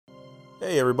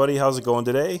Hey everybody, how's it going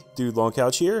today? Dude Long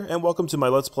Couch here, and welcome to my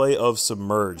Let's Play of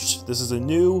Submerged. This is a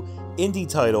new indie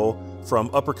title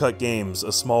from Uppercut Games,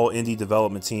 a small indie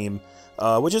development team,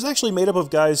 which is actually made up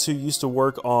of guys who used to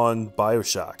work on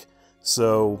Bioshock.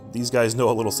 So these guys know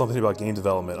a little something about game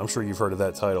development. I'm sure you've heard of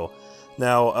that title.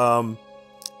 Now,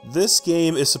 this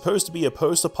game is supposed to be a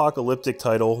post-apocalyptic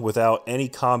title without any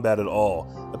combat at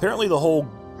all. Apparently the whole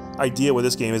idea with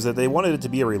this game is that they wanted it to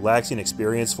be a relaxing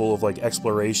experience full of like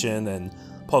exploration and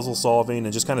puzzle solving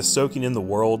and just kind of soaking in the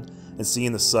world and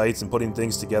seeing the sights and putting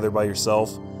things together by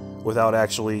yourself without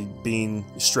actually being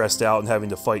stressed out and having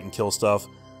to fight and kill stuff,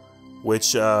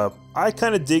 which I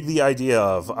kind of dig the idea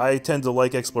of. I tend to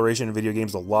like exploration in video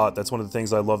games a lot. That's one of the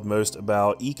things I loved most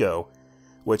about Eco,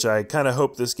 which I kind of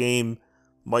hope this game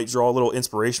might draw a little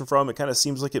inspiration from. It kind of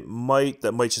seems like it might.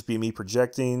 That might just be me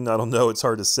projecting. I don't know. It's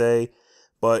hard to say.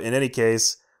 But in any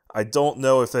case, I don't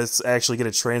know if that's actually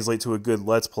going to translate to a good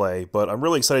Let's Play, but I'm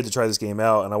really excited to try this game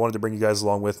out, and I wanted to bring you guys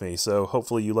along with me, so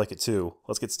hopefully you like it too.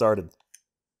 Let's get started.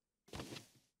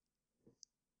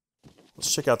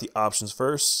 Let's check out the options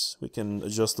first. We can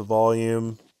adjust the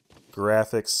volume,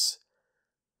 graphics.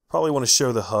 Probably want to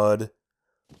show the HUD.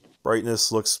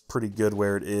 Brightness looks pretty good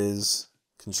where it is.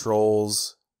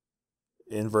 Controls,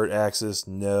 invert axis,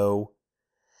 no.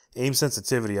 Aim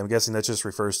sensitivity, I'm guessing that just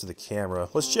refers to the camera.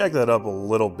 Let's jack that up a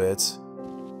little bit,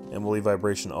 and we'll leave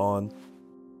vibration on.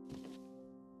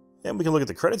 And we can look at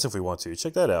the credits if we want to.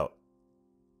 Check that out.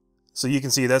 So you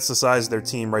can see that's the size of their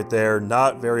team right there.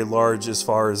 Not very large as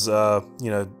far as,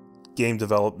 game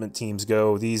development teams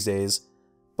go these days.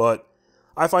 But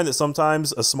I find that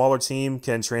sometimes a smaller team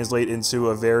can translate into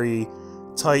a very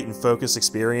tight and focused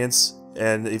experience.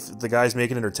 And if the guys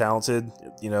making it are talented,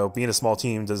 being a small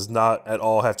team does not at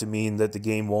all have to mean that the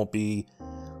game won't be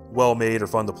well made or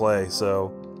fun to play.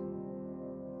 So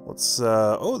let's,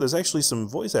 oh, there's actually some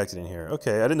voice acting in here.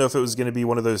 Okay, I didn't know if it was going to be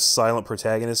one of those silent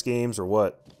protagonist games or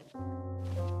what.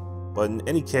 But in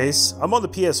any case, I'm on the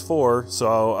PS4,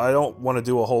 so I don't want to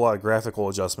do a whole lot of graphical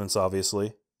adjustments,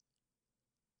 obviously.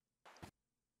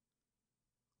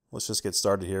 Let's just get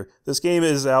started here. This game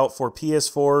is out for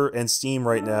PS4 and Steam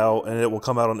right now, and it will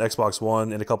come out on Xbox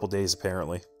One in a couple days,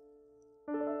 apparently.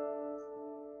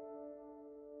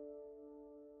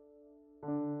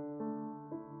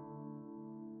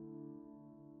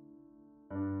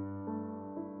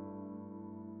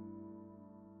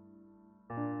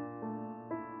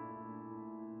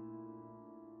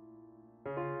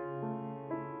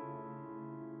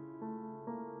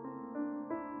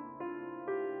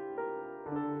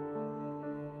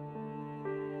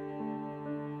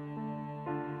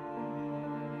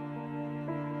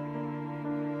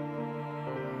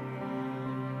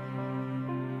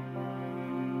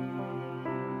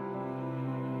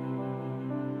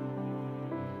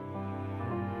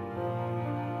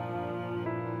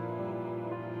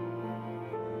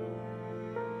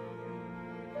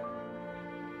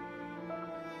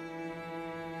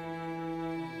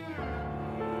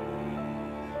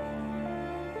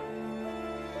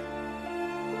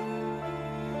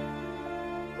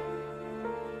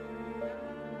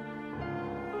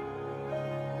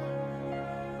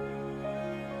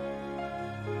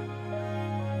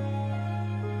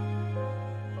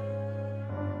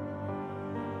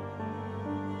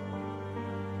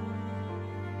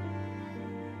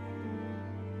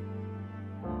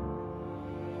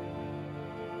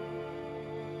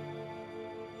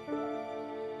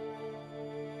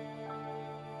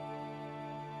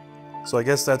 So I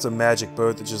guess that's a magic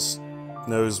boat that just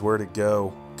knows where to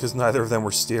go, because neither of them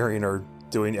were steering or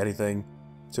doing anything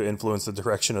to influence the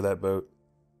direction of that boat.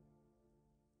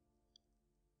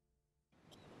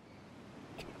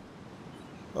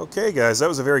 Okay guys, that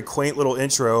was a very quaint little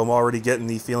intro. I'm already getting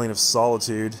the feeling of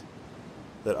solitude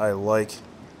that I like.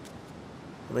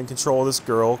 I'm in control of this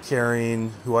girl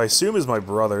carrying who I assume is my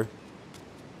brother.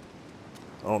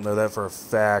 I don't know that for a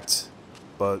fact,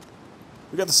 but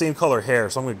we got the same color hair,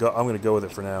 so I'm gonna go with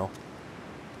it for now.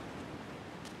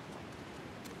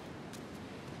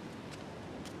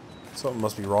 Something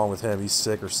must be wrong with him. He's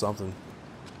sick or something.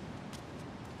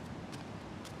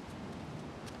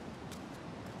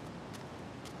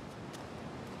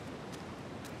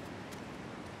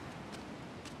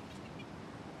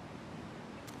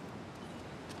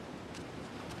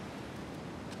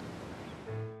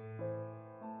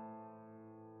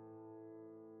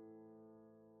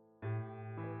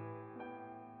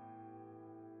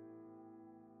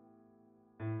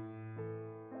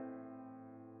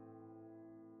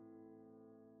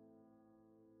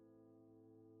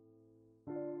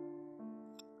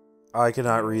 I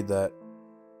cannot read that.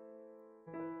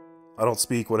 I don't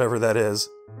speak whatever that is.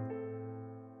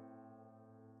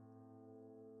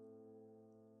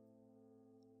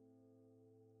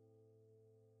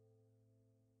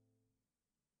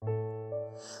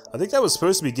 I think that was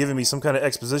supposed to be giving me some kind of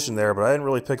exposition there, but I didn't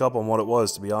really pick up on what it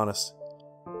was, to be honest.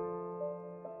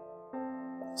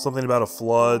 Something about a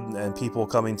flood and people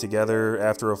coming together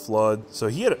after a flood. So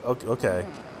he had... Okay.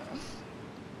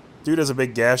 Dude has a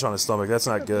big gash on his stomach. That's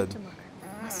not good.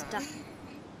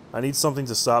 I need something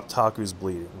to stop Taku's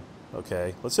bleeding.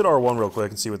 Okay. Let's hit R1 real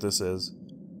quick and see what this is.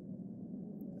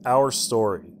 Our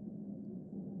story.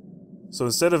 So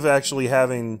instead of actually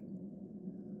having,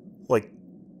 like,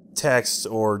 text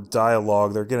or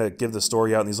dialogue, they're gonna give the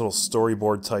story out in these little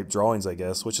storyboard type drawings, I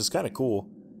guess, which is kind of cool.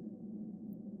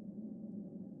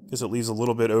 Because it leaves a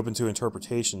little bit open to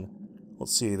interpretation.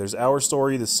 Let's see, there's our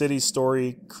story, the city's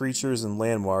story, creatures and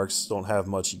landmarks. Don't have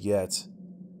much yet.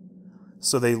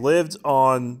 So they lived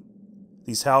on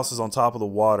these houses on top of the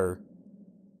water.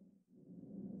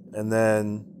 And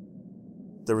then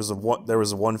there was a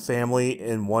one family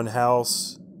in one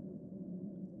house.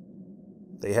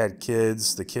 They had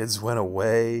kids. The kids went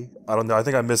away. I don't know. I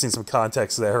think I'm missing some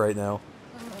context there right now.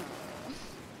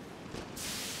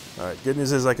 Alright, good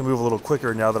news is I can move a little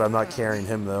quicker now that I'm not carrying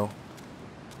him, though.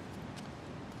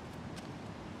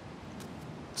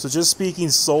 So just speaking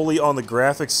solely on the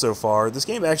graphics so far, this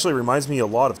game actually reminds me a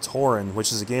lot of Torin,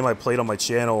 which is a game I played on my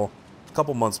channel a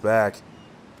couple months back.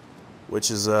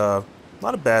 Which is, not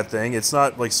a bad thing. It's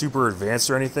not, like, super advanced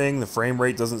or anything. The frame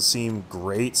rate doesn't seem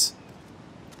great.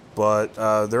 But,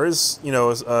 there is, you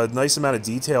know, a nice amount of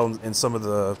detail in some of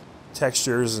the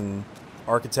textures and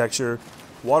architecture.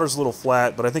 Water's a little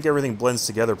flat, but I think everything blends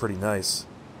together pretty nice.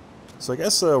 So I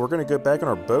guess, we're gonna get back on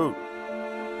our boat.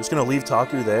 We're just gonna leave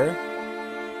Taku there.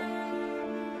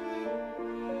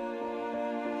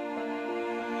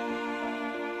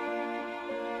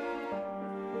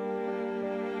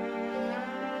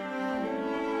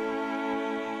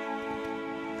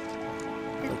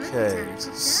 Okay,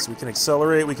 so we can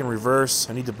accelerate, we can reverse.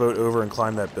 I need to boat over and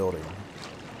climb that building.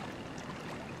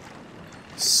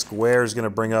 Square is going to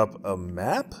bring up a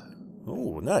map?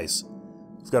 Oh, nice.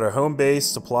 We've got our home base,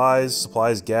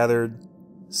 supplies gathered,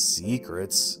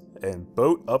 secrets, and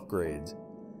boat upgrade.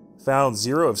 Found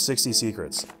 0 of 60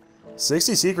 secrets.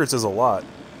 60 secrets is a lot.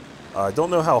 I don't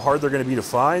know how hard they're going to be to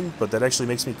find, but that actually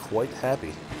makes me quite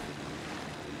happy.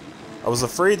 I was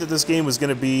afraid that this game was going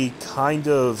to be kind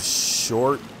of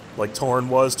short, like Torin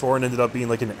was. Torin ended up being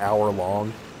like an hour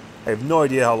long. I have no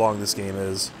idea how long this game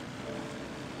is.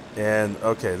 And,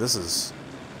 okay, this is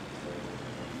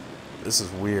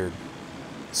weird.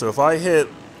 So if I hit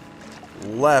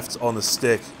left on the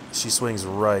stick, she swings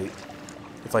right.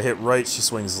 If I hit right, she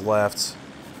swings left.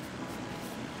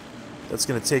 That's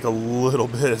going to take a little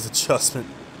bit of adjustment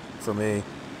for me.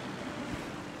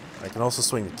 I can also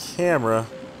swing the camera.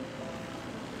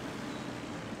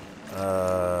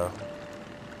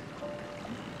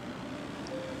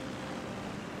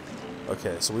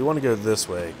 Okay, so we want to go this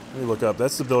way. Let me look up.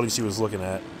 That's the building she was looking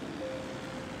at.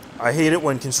 I hate it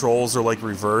when controls are like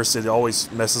reversed. It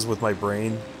always messes with my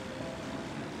brain.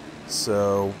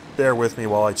 So bear with me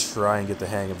while I try and get the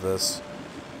hang of this.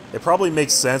 It probably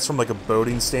makes sense from like a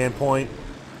boating standpoint.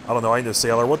 I don't know, I ain't no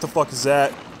sailor. What the fuck is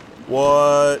that?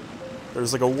 What?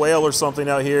 There's like a whale or something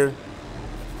out here.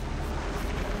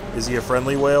 Is he a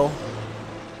friendly whale?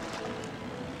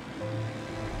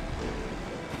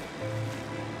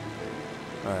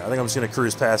 Alright, I think I'm just going to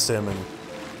cruise past him and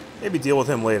maybe deal with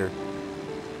him later.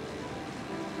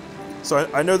 So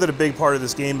I know that a big part of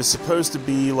this game is supposed to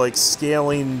be like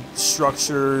scaling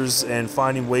structures and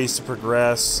finding ways to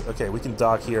progress. Okay, we can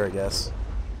dock here, I guess.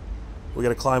 We got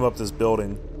to climb up this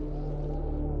building.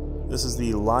 This is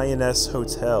the Lioness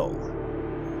Hotel.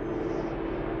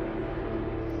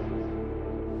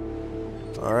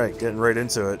 Alright, getting right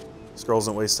into it. This girl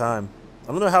doesn't waste time. I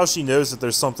don't know how she knows that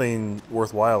there's something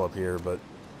worthwhile up here, but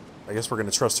I guess we're going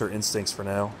to trust her instincts for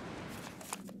now.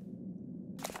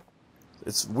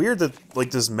 It's weird that,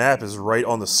 like, this map is right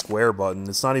on the square button.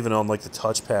 It's not even on, like, the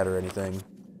touchpad or anything.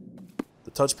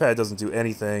 The touchpad doesn't do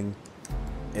anything,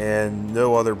 and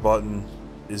no other button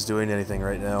is doing anything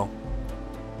right now.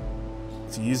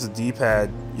 If you use the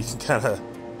D-pad, you can kind of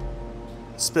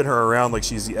spin her around like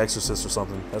she's the Exorcist or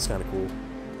something. That's kind of cool.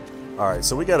 Alright,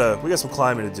 so we got some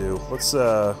climbing to do. Let's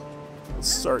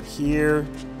start here.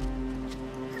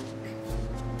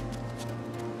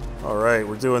 Alright,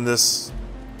 we're doing this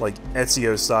like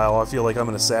Ezio style. I feel like I'm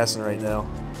an assassin right now.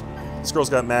 This girl's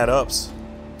got mad ups.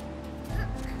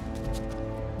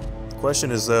 The question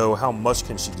is though, how much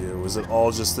can she do? Is it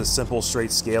all just this simple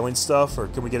straight scaling stuff, or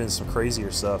can we get into some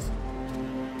crazier stuff?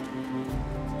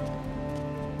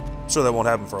 I'm sure that won't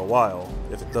happen for a while,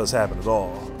 if it does happen at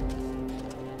all.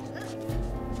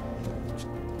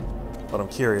 But I'm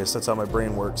curious, that's how my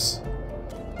brain works.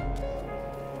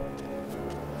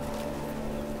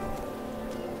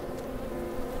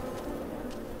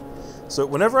 So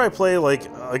whenever I play like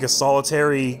a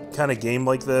solitary kind of game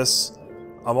like this,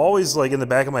 I'm always like in the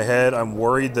back of my head, I'm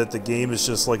worried that the game is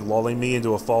just like lulling me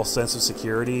into a false sense of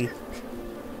security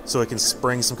so it can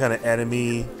spring some kind of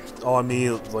enemy on me,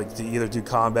 like to either do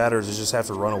combat or to just have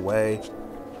to run away.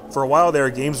 For a while there,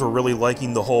 games were really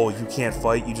liking the whole you can't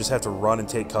fight, you just have to run and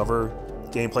take cover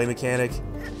gameplay mechanic.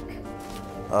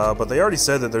 But they already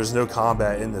said that there's no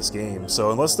combat in this game,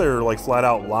 so unless they're like flat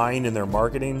out lying in their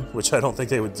marketing, which I don't think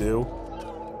they would do,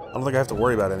 I don't think I have to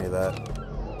worry about any of that.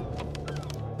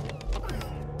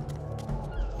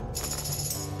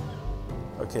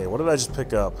 Okay, what did I just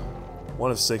pick up?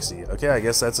 1 of 60. Okay, I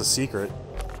guess that's a secret.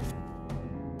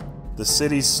 The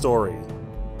city's story.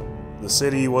 The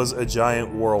city was a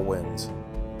giant whirlwind.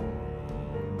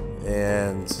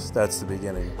 And that's the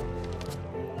beginning.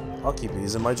 I'll keep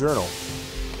these in my journal.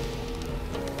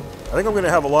 I think I'm going to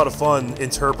have a lot of fun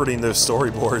interpreting those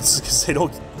storyboards, because they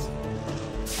don't...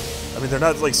 I mean, they're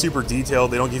not, like, super detailed,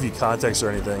 they don't give you context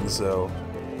or anything, so...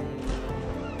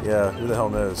 Yeah, who the hell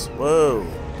knows? Whoa!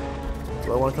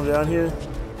 Do I want to come down here?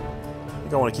 I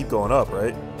think I want to keep going up,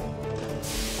 right?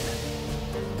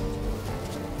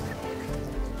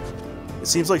 It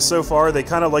seems like so far they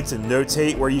kind of like to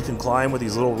notate where you can climb with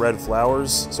these little red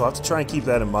flowers, so I'll have to try and keep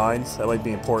that in mind. That might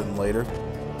be important later.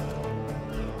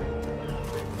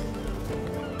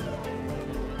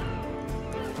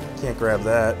 Can't grab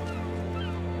that.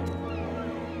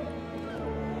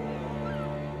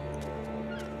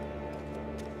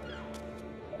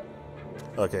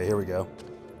 Okay, here we go.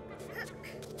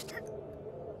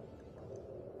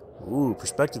 Ooh,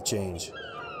 perspective change.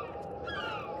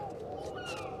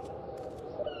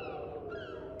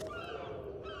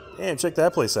 Damn, check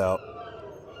that place out.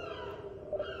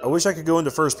 I wish I could go into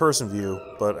first-person view,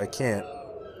 but I can't.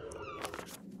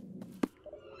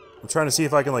 I'm trying to see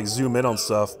if I can, like, zoom in on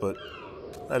stuff, but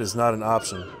that is not an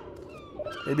option.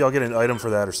 Maybe I'll get an item for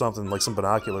that or something, like some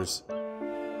binoculars.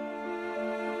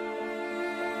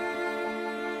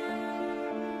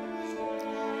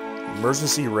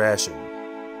 Emergency ration.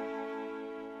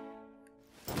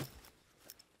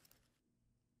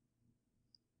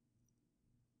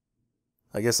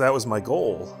 I guess that was my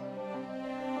goal.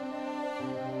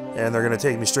 And they're gonna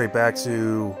take me straight back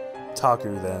to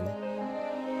Taku then.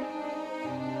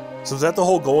 So is that the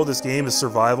whole goal of this game, is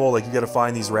survival? Like, you gotta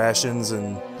find these rations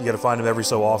and you gotta find them every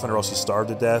so often or else you starve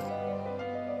to death?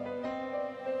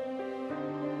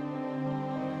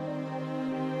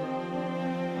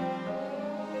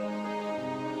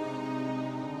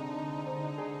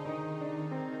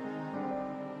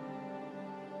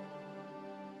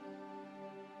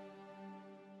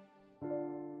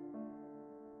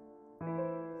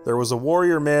 There was a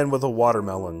warrior man with a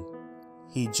watermelon.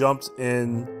 He jumped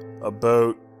in a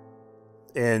boat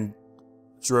and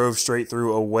drove straight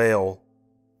through a whale,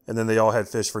 and then they all had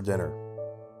fish for dinner.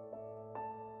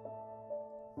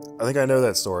 I think I know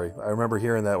that story. I remember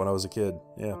hearing that when I was a kid.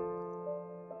 Yeah.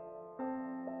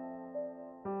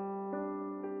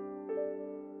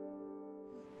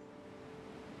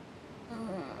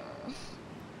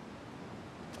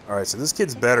 Alright, so this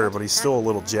kid's better, but he's still a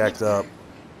little jacked up.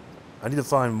 I need to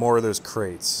find more of those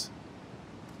crates.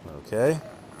 Okay.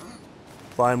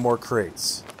 Find more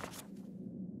crates.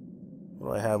 What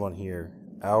do I have on here?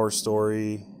 Our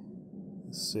story.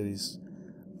 Cities.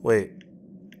 Wait.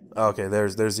 Okay,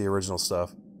 there's the original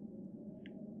stuff.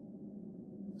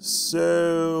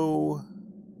 So...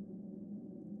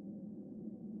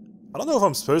 I don't know if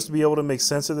I'm supposed to be able to make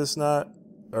sense of this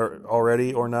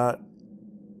already or not.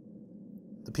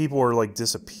 The people are like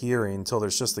disappearing until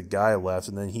there's just the guy left,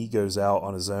 and then he goes out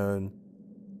on his own.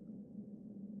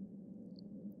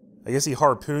 I guess he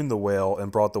harpooned the whale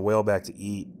and brought the whale back to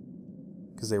eat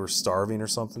because they were starving or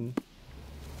something.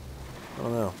 I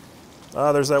don't know.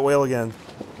 Ah, there's that whale again.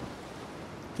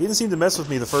 He didn't seem to mess with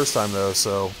me the first time though,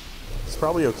 so it's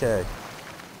probably okay.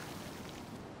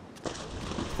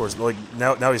 Of course, like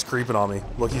now he's creeping on me.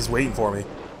 Look, he's waiting for me.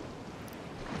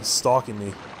 He's stalking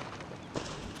me.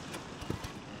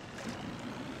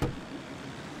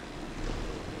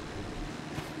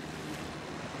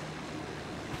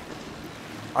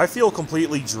 I feel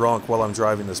completely drunk while I'm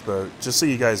driving this boat, just so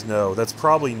you guys know. That's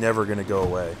probably never going to go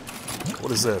away. What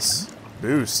is this?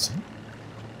 Boost.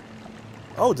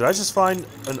 Oh, did I just find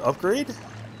an upgrade?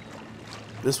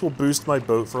 This will boost my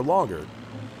boat for longer.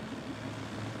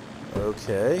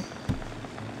 Okay.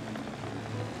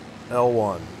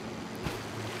 L1.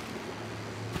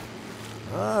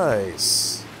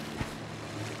 Nice.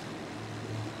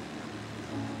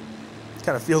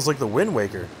 Kind of feels like the Wind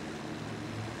Waker.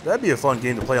 That'd be a fun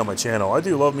game to play on my channel. I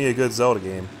do love me a good Zelda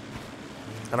game.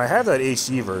 And I have that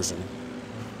HD version.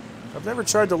 I've never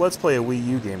tried to Let's Play a Wii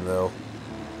U game, though.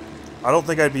 I don't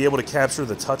think I'd be able to capture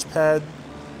the touchpad,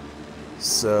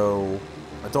 so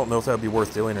I don't know if that would be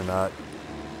worth doing or not.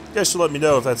 You guys should let me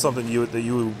know if that's something that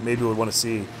you maybe would want to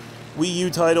see. Wii U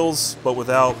titles, but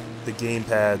without the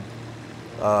gamepad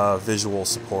visual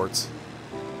support.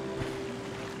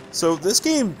 So this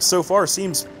game so far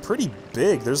seems pretty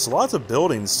big. There's lots of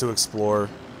buildings to explore.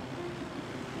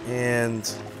 And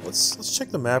let's check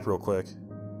the map real quick.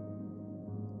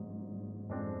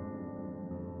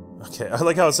 Okay, I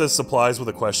like how it says supplies with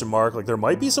a question mark. Like, there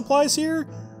might be supplies here,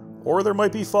 or there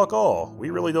might be fuck all. We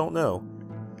really don't know.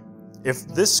 If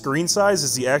this screen size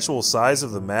is the actual size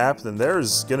of the map, then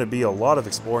there's going to be a lot of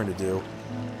exploring to do.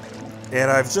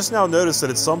 And I've just now noticed that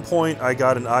at some point I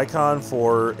got an icon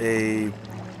for a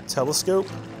telescope.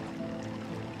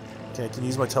 Okay, I can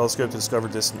use my telescope to discover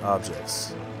distant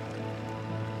objects.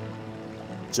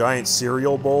 Giant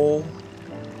cereal bowl.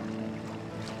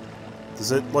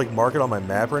 Does it, like, mark it on my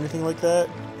map or anything like that?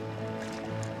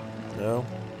 No?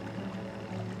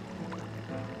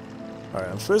 Alright,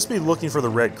 I'm supposed to be looking for the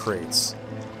red crates.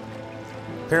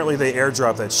 Apparently they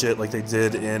airdrop that shit like they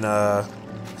did in, what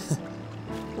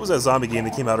was that zombie game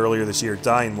that came out earlier this year?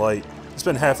 Dying Light. I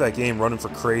spent half that game running for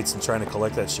crates and trying to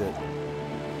collect that shit.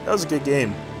 That was a good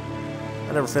game.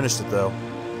 I never finished it, though.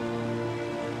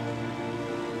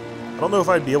 I don't know if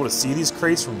I'd be able to see these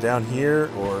crates from down here,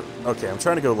 or... Okay, I'm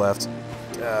trying to go left.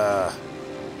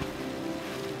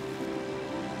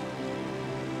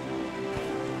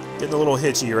 Getting a little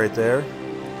hitchy right there.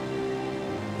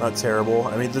 Not terrible.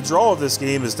 I mean, the draw of this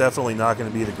game is definitely not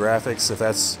going to be the graphics, if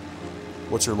that's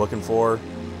what you're looking for.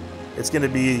 It's going to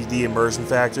be the immersion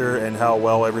factor and how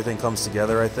well everything comes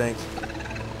together, I think.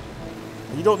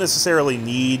 You don't necessarily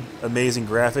need amazing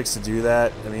graphics to do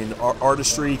that. I mean,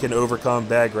 artistry can overcome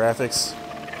bad graphics.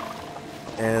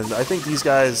 And I think these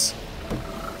guys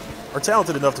are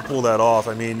talented enough to pull that off.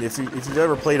 I mean, if you've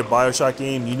ever played a Bioshock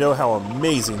game, you know how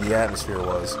amazing the atmosphere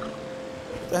was.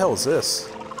 What the hell is this?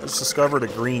 I just discovered a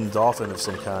green dolphin of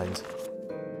some kind.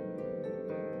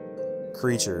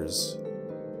 Creatures.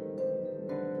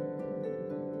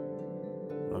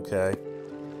 Okay.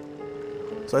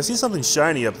 So I see something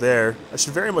shiny up there. I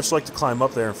should very much like to climb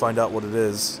up there and find out what it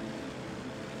is.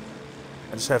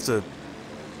 I just have to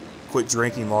quit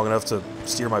drinking long enough to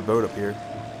steer my boat up here.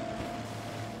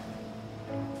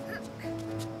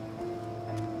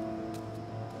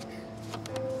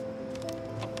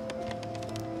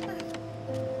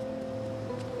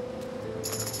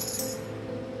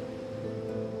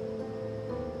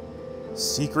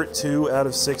 Secret 2 out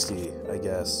of 60, I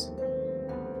guess.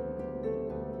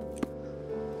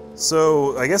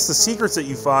 So, I guess the secrets that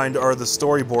you find are the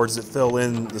storyboards that fill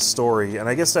in the story, and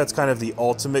I guess that's kind of the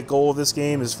ultimate goal of this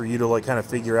game, is for you to, like, kind of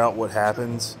figure out what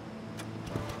happened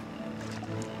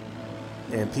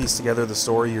and piece together the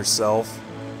story yourself,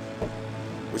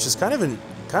 which is kind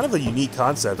of a unique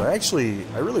concept. I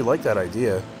really like that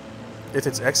idea, if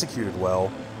it's executed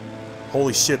well.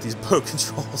 Holy shit, these boat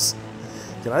controls.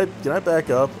 Can I back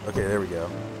up? Okay, there we go.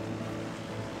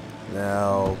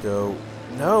 Now go.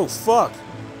 No, fuck.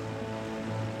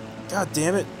 God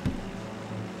damn it.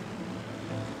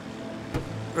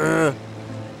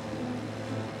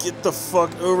 Get the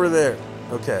fuck over there.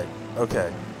 Okay,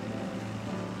 okay.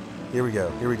 Here we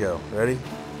go, here we go. Ready?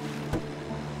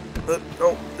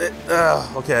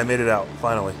 Okay, I made it out,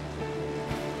 finally.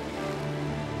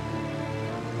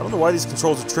 I don't know why these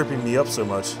controls are tripping me up so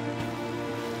much.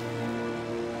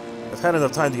 I've had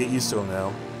enough time to get used to them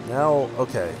now. Now,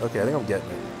 okay, I think I'm getting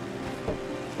it.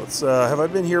 Let's, have I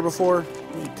been here before?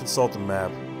 Let me consult the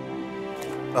map.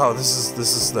 Oh, this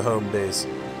is the home base.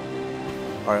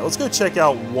 Alright, let's go check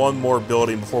out one more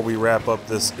building before we wrap up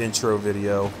this intro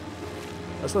video.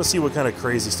 I just want to see what kind of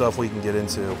crazy stuff we can get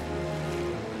into.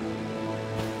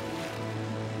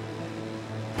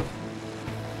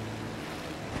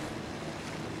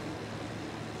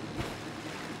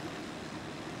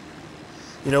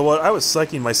 You know what? I was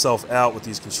psyching myself out with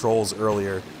these controls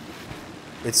earlier.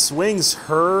 It swings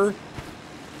her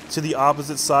to the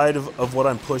opposite side of what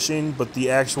I'm pushing, but the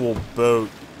actual boat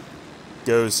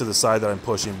goes to the side that I'm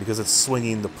pushing because it's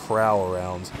swinging the prow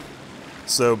around.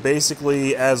 So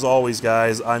basically, as always,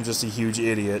 guys, I'm just a huge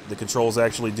idiot. The controls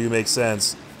actually do make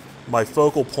sense. My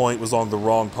focal point was on the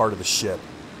wrong part of the ship.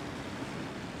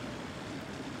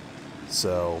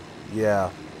 So, yeah,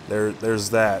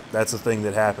 there's that. That's a thing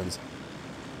that happens.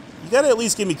 You gotta at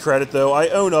least give me credit, though. I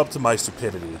own up to my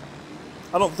stupidity.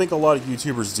 I don't think a lot of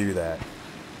YouTubers do that.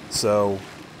 So,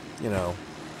 you know,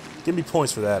 give me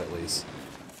points for that at least.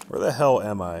 Where the hell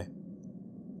am I?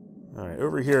 Alright,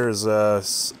 over here is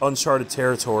uncharted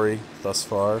territory thus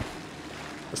far.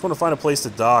 just want to find a place to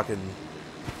dock and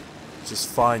just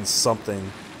find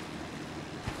something.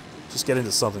 Just get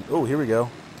into something. Oh, here we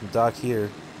go. Can dock here.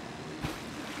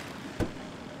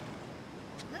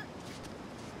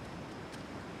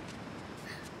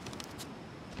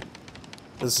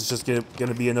 This is just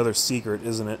gonna be another secret,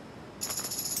 isn't it?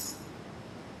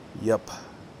 Yep.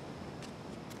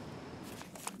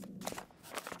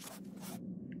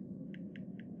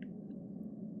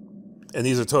 And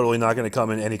these are totally not going to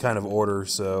come in any kind of order,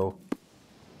 so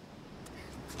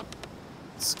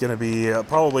it's going to be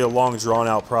probably a long,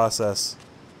 drawn-out process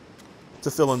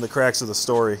to fill in the cracks of the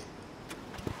story.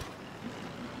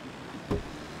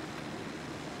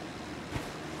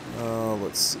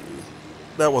 Let's see.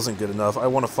 That wasn't good enough. I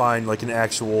want to find like an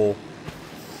actual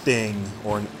thing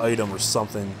or an item or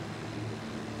something.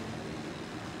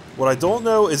 What I don't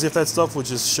know is if that stuff would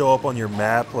just show up on your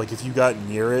map, like if you got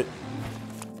near it.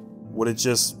 Would it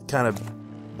just kind of,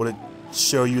 would it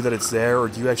show you that it's there, or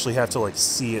do you actually have to like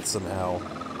see it somehow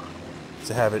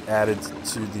to have it added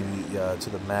to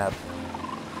the map?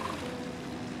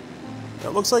 Now,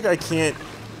 it looks like I can't.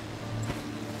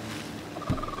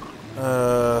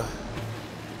 I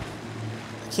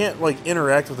can't like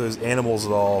interact with those animals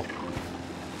at all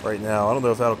right now. I don't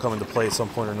know if that'll come into play at some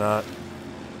point or not.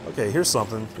 Okay, here's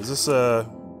something. Is this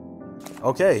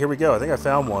okay, here we go. I think I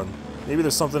found one. Maybe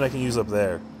there's something I can use up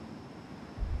there.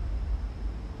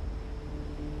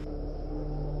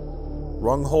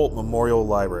 Rungholt Memorial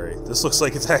Library. This looks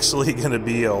like it's actually going to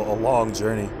be a long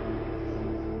journey.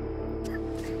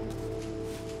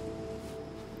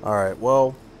 Alright,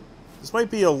 well, this might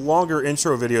be a longer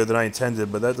intro video than I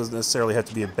intended, but that doesn't necessarily have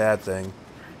to be a bad thing.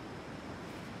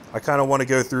 I kind of want to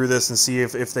go through this and see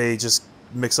if they just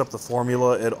mix up the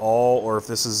formula at all, or if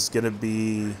this is going to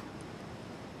be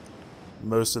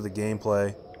most of the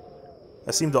gameplay.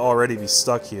 I seem to already be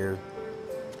stuck here.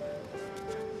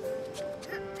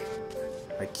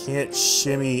 I can't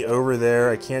shimmy over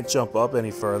there. I can't jump up any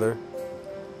further.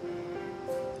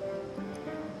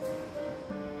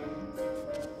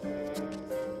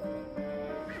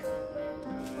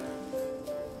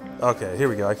 Okay, here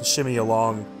we go. I can shimmy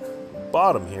along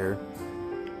bottom here.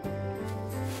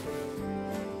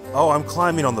 Oh, I'm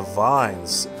climbing on the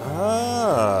vines.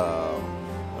 Oh,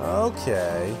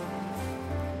 okay.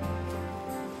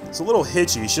 It's a little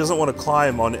hitchy. She doesn't want to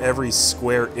climb on every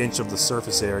square inch of the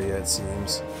surface area, it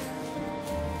seems.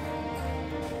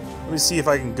 Let me see if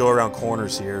I can go around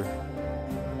corners here.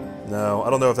 No, I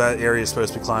don't know if that area is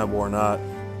supposed to be climbable or not.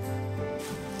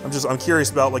 I'm curious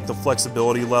about like the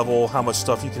flexibility level, how much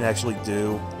stuff you can actually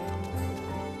do.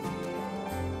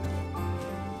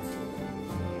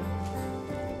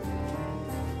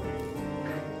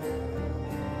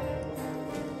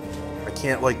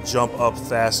 Can't like jump up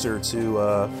faster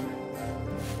to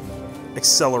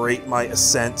accelerate my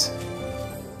ascent,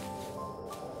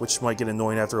 which might get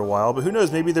annoying after a while, but who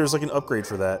knows, maybe there's like an upgrade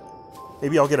for that.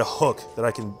 Maybe I'll get a hook that I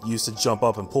can use to jump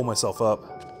up and pull myself up.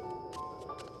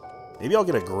 Maybe I'll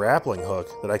get a grappling hook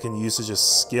that I can use to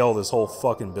just scale this whole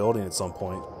fucking building at some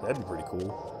point. That'd be pretty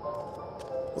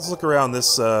cool. Let's look around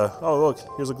this, oh look,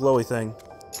 here's a glowy thing.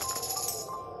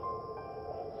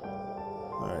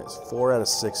 Alright, it's 4 out of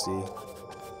 60.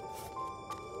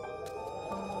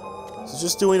 So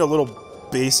just doing a little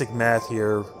basic math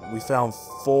here, we found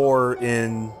 4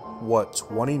 in, what,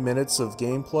 20 minutes of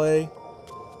gameplay?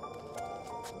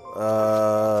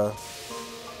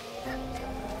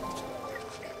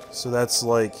 So that's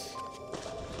like...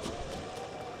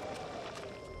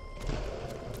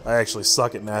 I actually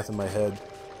suck at math in my head.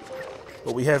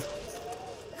 But we have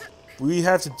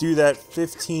to do that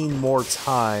 15 more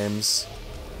times.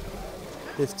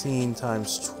 15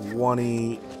 times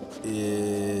 20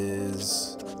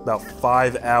 is about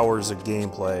 5 hours of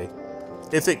gameplay.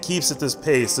 If it keeps at this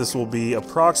pace, this will be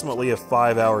approximately a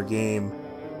 5-hour game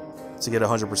to get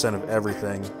 100% of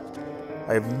everything.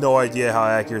 I have no idea how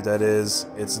accurate that is.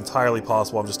 It's entirely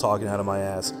possible I'm just talking out of my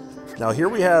ass. Now here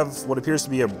we have what appears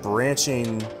to be a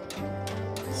branching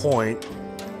point.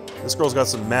 This girl's got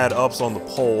some mad ups on the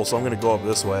pole, so I'm going to go up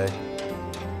this way.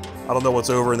 I don't know what's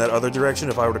over in that other direction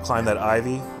if I were to climb that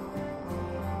ivy.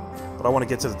 But I want to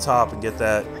get to the top and get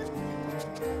that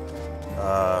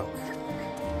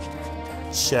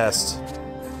chest.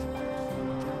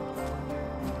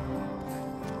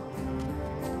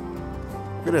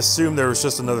 I'm going to assume there was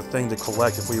just another thing to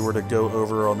collect if we were to go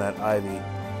over on that ivy.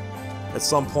 At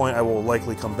some point I will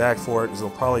likely come back for it because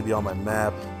it'll probably be on my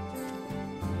map.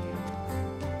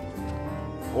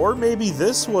 Or maybe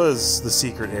this was the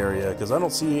secret area, because I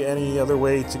don't see any other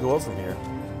way to go up from here.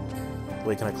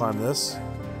 Wait, can I climb this?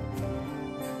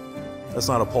 That's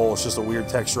not a pole, it's just a weird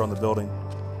texture on the building.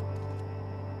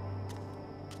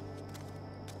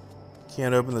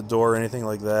 Can't open the door or anything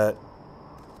like that.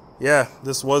 Yeah,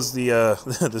 this was the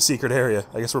the secret area.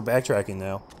 I guess we're backtracking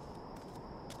now.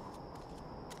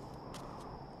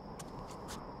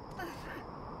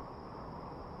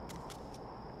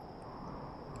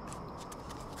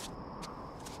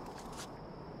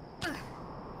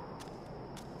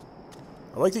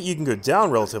 I like that you can go down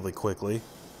relatively quickly.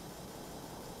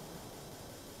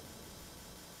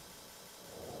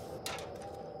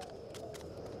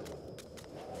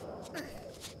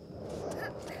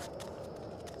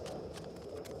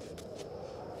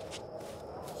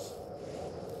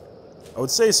 I would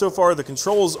say so far the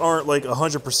controls aren't like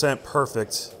 100%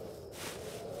 perfect.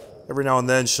 Every now and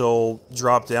then she'll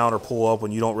drop down or pull up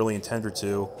when you don't really intend her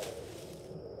to.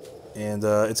 And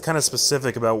it's kind of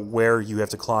specific about where you have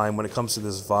to climb when it comes to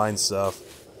this vine stuff.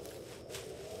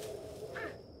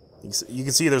 You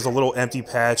can see there's a little empty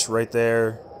patch right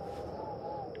there.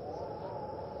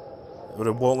 But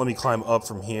it won't let me climb up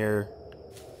from here.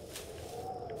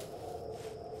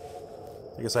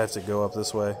 I guess I have to go up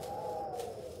this way.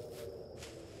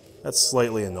 That's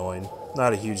slightly annoying.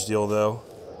 Not a huge deal, though.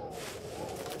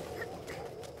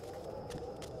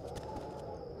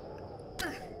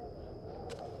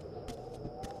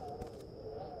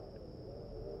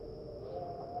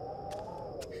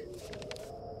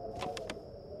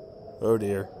 Oh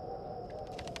dear.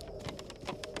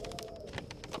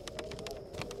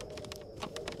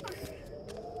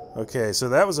 Okay, so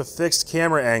that was a fixed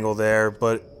camera angle there,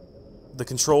 but the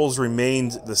controls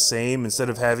remained the same. Instead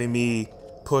of having me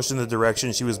push in the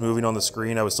direction she was moving on the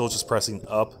screen, I was still just pressing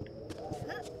up.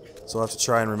 So I'll have to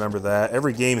try and remember that.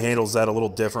 Every game handles that a little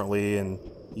differently, and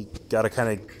you gotta kind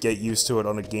of get used to it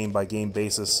on a game-by-game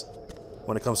basis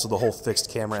when it comes to the whole fixed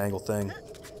camera angle thing.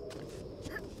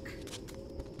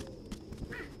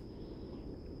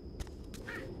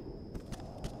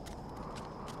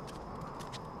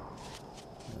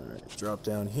 Alright, drop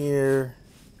down here.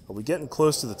 Are we getting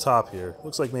close to the top here?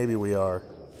 Looks like maybe we are.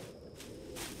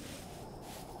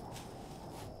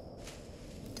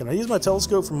 Can I use my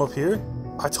telescope from up here?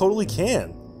 I totally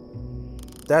can.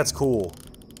 That's cool.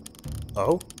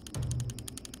 Oh?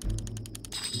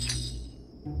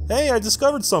 Hey, I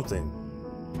discovered something.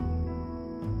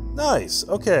 Nice.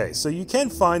 Okay, so you can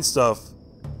find stuff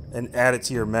and add it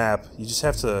to your map. You just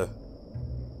have to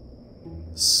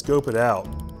scope it out.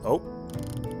 Oh.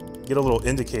 Get a little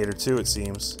indicator too, it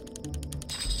seems.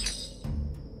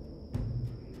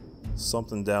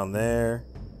 Something down there.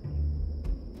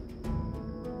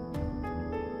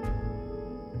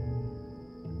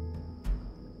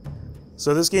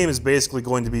 So this game is basically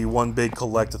going to be one big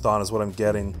collectathon is what I'm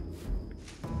getting.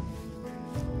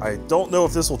 I don't know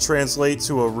if this will translate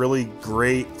to a really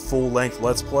great full-length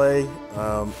Let's Play.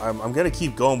 I'm going to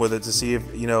keep going with it to see if,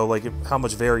 you know, like how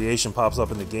much variation pops up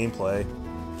in the gameplay.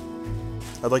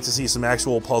 I'd like to see some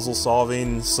actual puzzle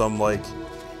solving, some like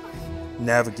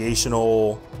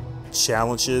navigational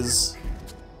challenges.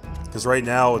 Because right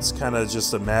now it's kind of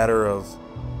just a matter of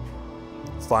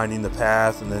finding the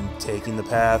path and then taking the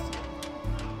path.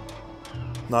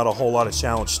 Not a whole lot of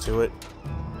challenge to it.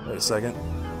 Wait a second.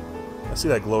 I see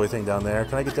that glowy thing down there.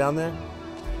 Can I get down there?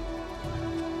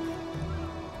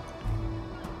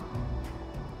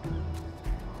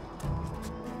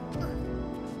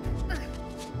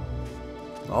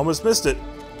 Almost missed it.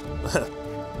 That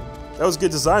was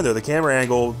good design though. The camera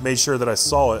angle made sure that I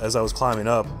saw it as I was climbing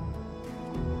up.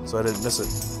 So I didn't miss it.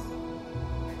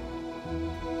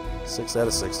 6 out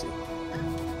of 60.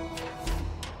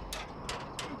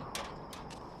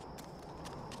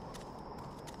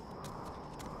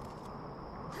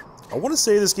 I want to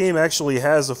say this game actually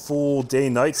has a full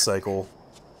day-night cycle.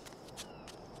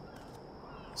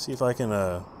 See if I can,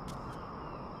 I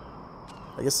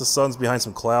guess the sun's behind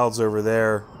some clouds over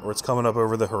there, or it's coming up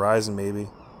over the horizon maybe.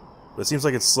 But it seems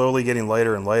like it's slowly getting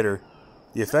lighter and lighter.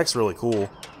 The effect's really cool.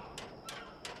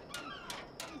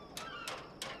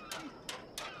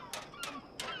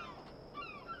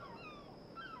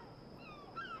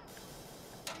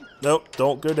 Nope,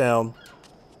 don't go down.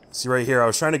 See right here, I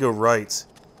was trying to go right.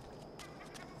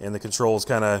 And the controls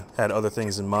kind of had other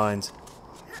things in mind.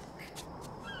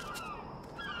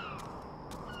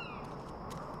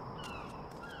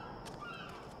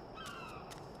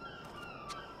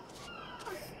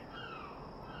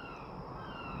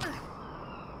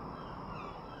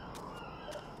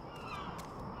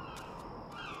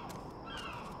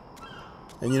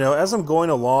 And you know, as I'm going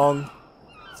along,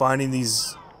 finding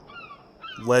these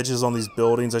ledges on these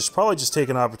buildings, I should probably just take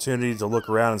an opportunity to look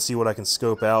around and see what I can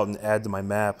scope out and add to my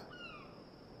map.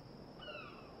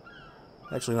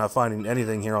 Actually not finding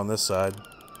anything here on this side.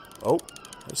 Oh,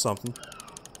 there's something.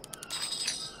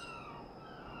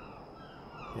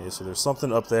 Okay, so there's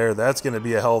something up there. That's going to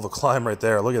be a hell of a climb right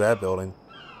there. Look at that building.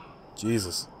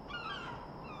 Jesus.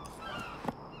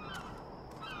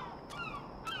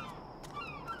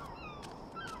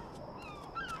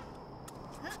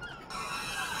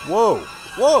 Whoa!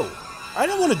 Whoa! I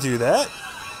didn't want to do that!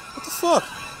 What the fuck?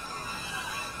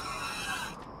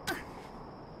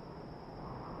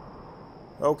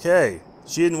 Okay.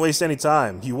 She didn't waste any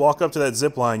time. You walk up to that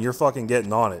zip line, you're fucking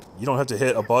getting on it. You don't have to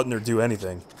hit a button or do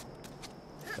anything.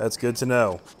 That's good to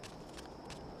know.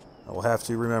 I will have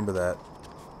to remember that.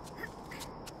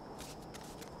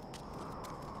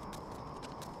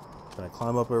 Can I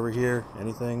climb up over here?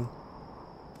 Anything?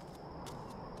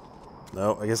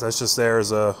 No, I guess that's just there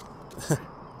as a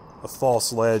a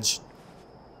false ledge.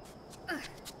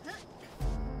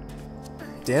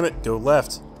 Damn it, go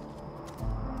left.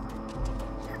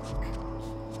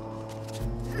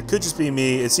 It could just be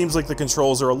me. It seems like the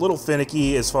controls are a little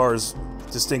finicky as far as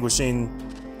distinguishing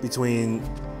between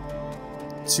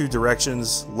two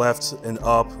directions, left and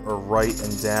up, or right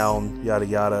and down, yada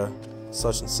yada,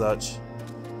 such and such.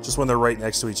 Just when they're right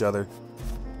next to each other.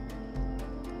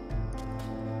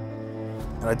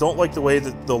 And I don't like the way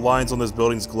that the lines on those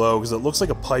buildings glow, because it looks like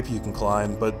a pipe you can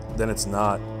climb, but then it's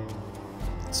not.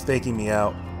 It's faking me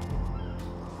out.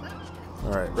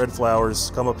 Alright, red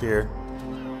flowers, come up here.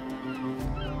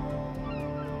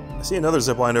 I see another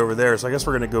zipline over there, so I guess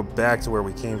we're gonna go back to where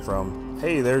we came from.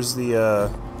 Hey, there's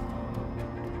the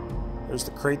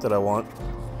crate that I want.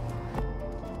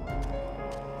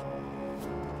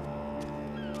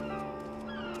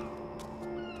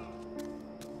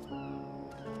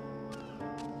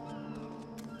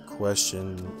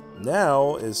 Question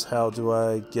now is, how do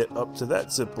I get up to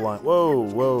that zip line? Whoa,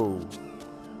 whoa.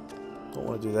 Don't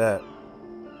want to do that.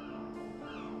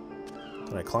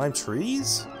 Can I climb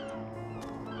trees?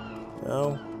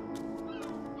 No.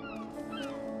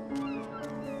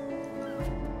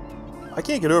 I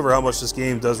can't get over how much this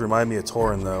game does remind me of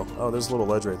Torren, though. Oh, there's a little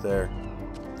ledge right there.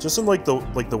 Just in like the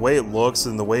way it looks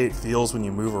and the way it feels when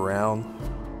you move around.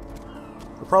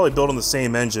 They're probably built on the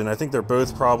same engine. I think they're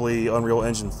both probably Unreal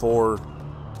Engine 4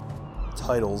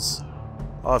 titles.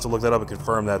 I'll have to look that up and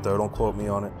confirm that, though. Don't quote me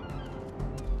on it.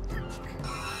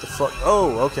 The fuck?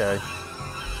 Oh, okay.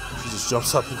 She just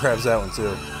jumps up and grabs that one,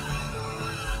 too.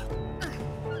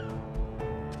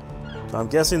 I'm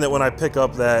guessing that when I pick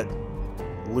up that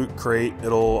loot crate,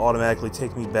 it'll automatically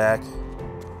take me back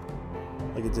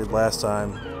like it did last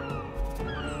time.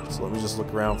 So let me just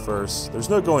look around first. There's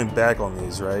no going back on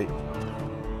these, right?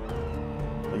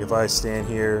 Like if I stand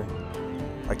here,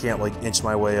 I can't like inch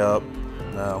my way up.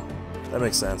 No, that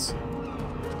makes sense.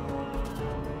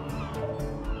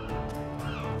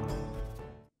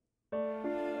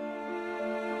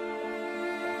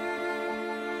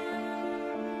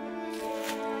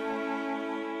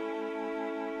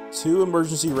 Two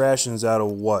emergency rations out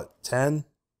of what? 10?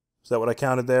 Is that what I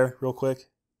counted there, real quick?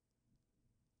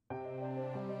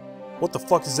 What the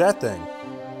fuck is that thing?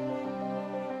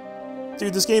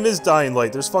 Dude, this game is Dying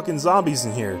Light. There's fucking zombies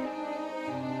in here.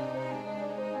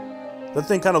 That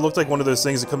thing kind of looked like one of those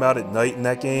things that come out at night in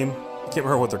that game. I can't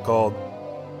remember what they're called.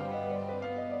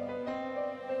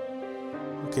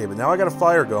 Okay, but now I got a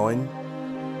fire going.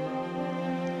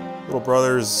 Little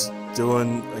brother's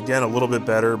doing, again, a little bit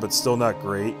better, but still not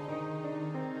great.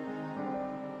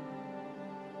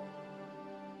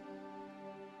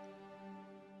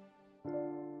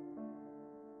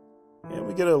 And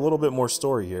we get a little bit more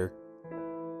story here.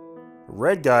 A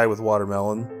red guy with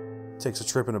watermelon takes a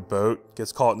trip in a boat,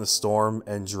 gets caught in a storm,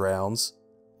 and drowns.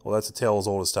 Well, that's a tale as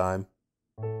old as time.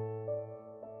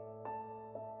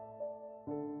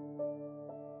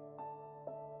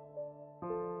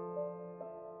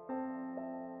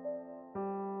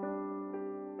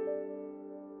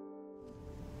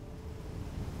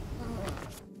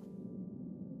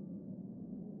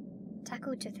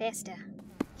 Taco to Thesta.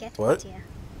 Get What? Here.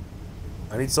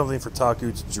 I need something for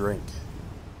Taku to drink.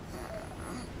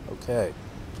 Okay.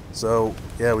 So,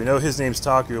 yeah, we know his name's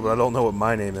Taku, but I don't know what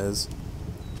my name is.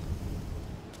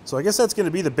 So I guess that's going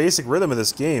to be the basic rhythm of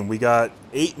this game. We got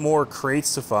 8 more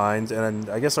crates to find, and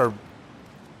I guess our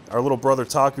little brother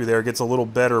Taku there gets a little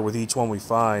better with each one we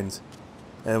find.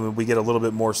 And we get a little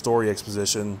bit more story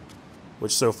exposition,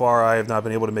 which so far I have not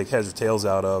been able to make heads or tails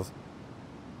out of.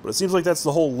 But it seems like that's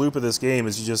the whole loop of this game,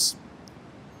 is you just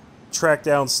track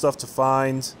down stuff to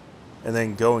find, and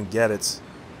then go and get it.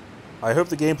 I hope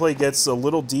the gameplay gets a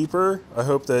little deeper. I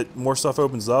hope that more stuff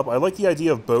opens up. I like the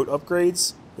idea of boat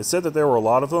upgrades. It said that there were a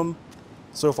lot of them.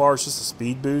 So far it's just a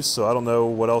speed boost, so I don't know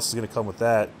what else is going to come with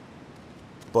that.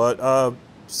 But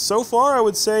so far I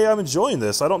would say I'm enjoying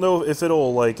this. I don't know if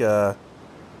it'll like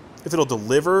if it'll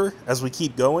deliver as we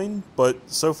keep going, but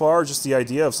so far just the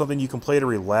idea of something you can play to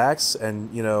relax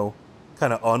and, you know,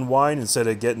 kind of unwind instead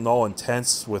of getting all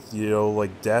intense with, you know,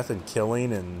 like death and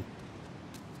killing and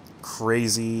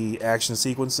crazy action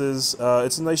sequences.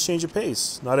 It's a nice change of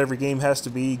pace. Not every game has to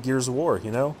be Gears of War,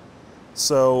 you know?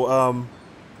 So,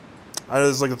 I know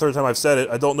this is like the third time I've said it.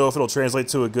 I don't know if it'll translate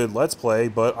to a good Let's Play,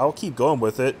 but I'll keep going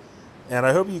with it. And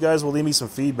I hope you guys will leave me some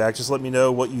feedback. Just let me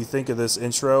know what you think of this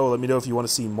intro. Let me know if you want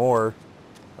to see more.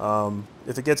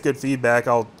 If it gets good feedback,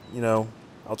 I'll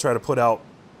try to put out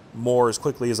more as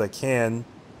quickly as I can.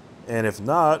 And if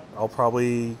not, I'll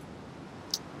probably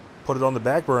put it on the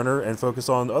back burner and focus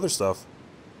on other stuff.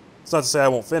 It's not to say I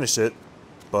won't finish it,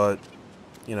 but,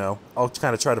 you know, I'll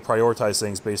kind of try to prioritize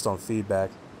things based on feedback,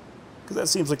 because that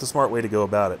seems like the smart way to go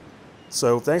about it.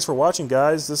 So thanks for watching,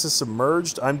 guys. This is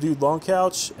Submerged. I'm Dude Long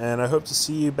Couch, and I hope to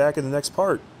see you back in the next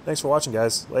part. Thanks for watching,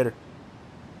 guys. Later.